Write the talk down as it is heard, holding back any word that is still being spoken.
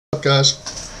What's up,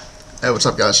 guys? Hey, what's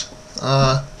up, guys?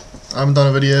 I haven't done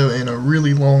a video in a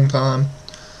really long time.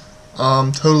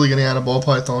 I'm totally getting out of ball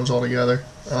pythons altogether.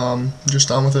 Just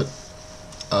done with it.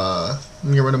 I'm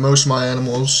getting rid of most of my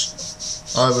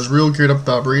animals. I was real geared up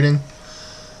about breeding.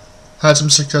 Had some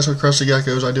success with crested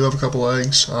geckos. I do have a couple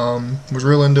eggs. Was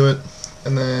real into it,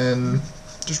 and then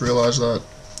just realized that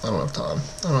I don't have time.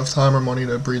 I don't have time or money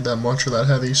to breed that much or that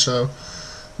heavy, so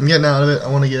I'm getting out of it.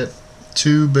 I want to get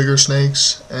 2 bigger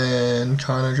snakes and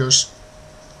kind of just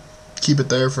keep it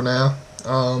there for now.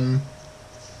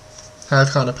 Have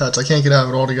kind of pets. I can't get out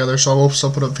of it all together, so I'll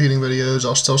still put up feeding videos.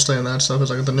 I'll still stay on that stuff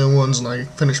as I get the new ones and I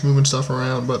finish moving stuff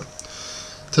around. But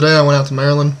today I went out to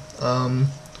Maryland,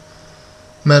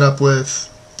 met up with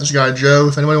this guy Joe.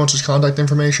 If anybody wants his contact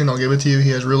information, I'll give it to you. He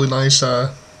has really nice,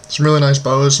 some really nice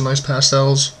boas, some nice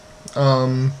pastels,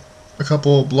 a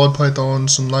couple blood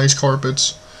pythons, some nice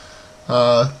carpets.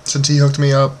 Since he hooked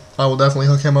me up, I will definitely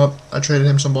hook him up. I traded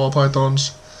him some ball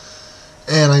pythons,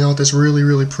 and I got this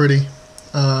really pretty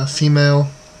female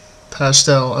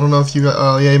pastel. I don't know if you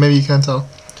got, yeah, maybe you can tell.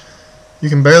 You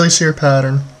can barely see her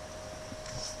pattern,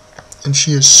 and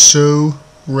she is so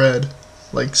red,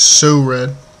 like so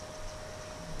red,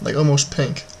 like almost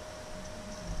pink.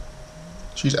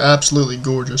 She's absolutely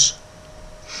gorgeous,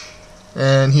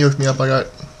 and he hooked me up. I got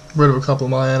rid of a couple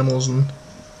of my animals, and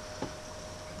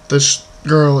this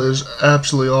girl is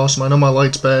absolutely awesome. I know my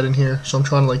light's bad in here, so I'm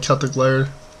trying to like cut the glare.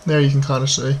 There you can kind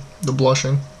of see the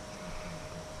blushing.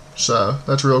 So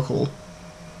that's real cool.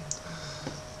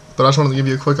 But I just wanted to give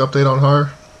you a quick update on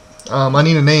her. I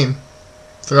need a name.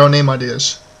 Throw out name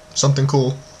ideas. Something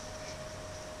cool.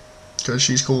 Because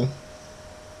she's cool.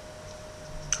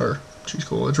 She's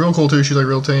cool. It's real cool too. She's like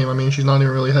real tame. I mean, she's not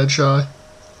even really head shy.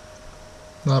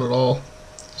 Not at all.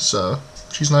 So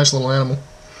she's a nice little animal.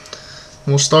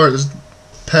 We'll start this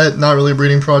pet, not really a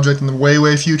breeding project in the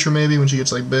way future maybe when she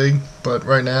gets like big, but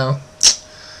right now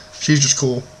she's just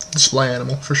cool. Display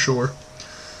animal for sure.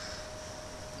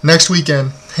 Next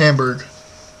weekend, Hamburg.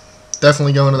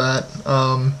 Definitely going to that.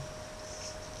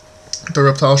 The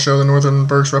reptile show, the Northern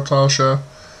Berks reptile show.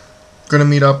 Gonna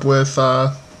meet up with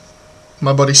my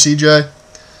buddy CJ,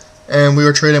 and we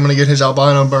were trading. I'm gonna get his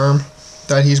albino berm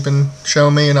that he's been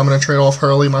showing me, and I'm gonna trade off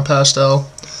Hurley, my pastel.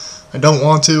 I don't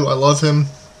want to. I love him,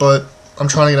 but I'm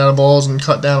trying to get out of balls and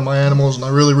cut down on my animals, and I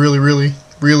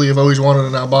really have always wanted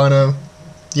an albino,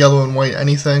 yellow and white,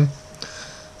 anything.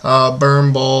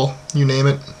 Berm, ball, you name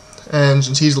it. And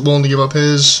since he's willing to give up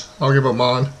his, I'll give up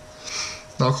mine.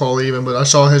 And I'll call it even, but I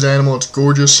saw his animal. It's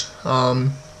gorgeous.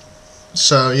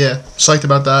 So, yeah, psyched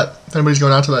about that. If anybody's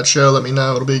going out to that show, let me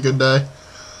know. It'll be a good day.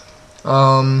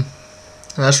 And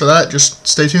as for that, just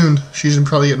stay tuned. She's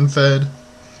probably getting fed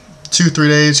 2-3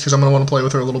 days because I'm going to want to play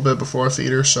with her a little bit before I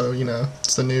feed her, so you know,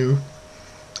 it's the new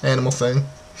animal thing.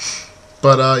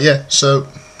 But yeah, so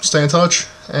stay in touch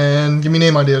and give me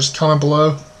name ideas. Comment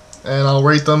below and I'll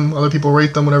rate them. Other people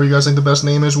rate them. Whatever you guys think the best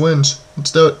name is wins.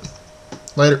 Let's do it.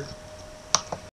 Later.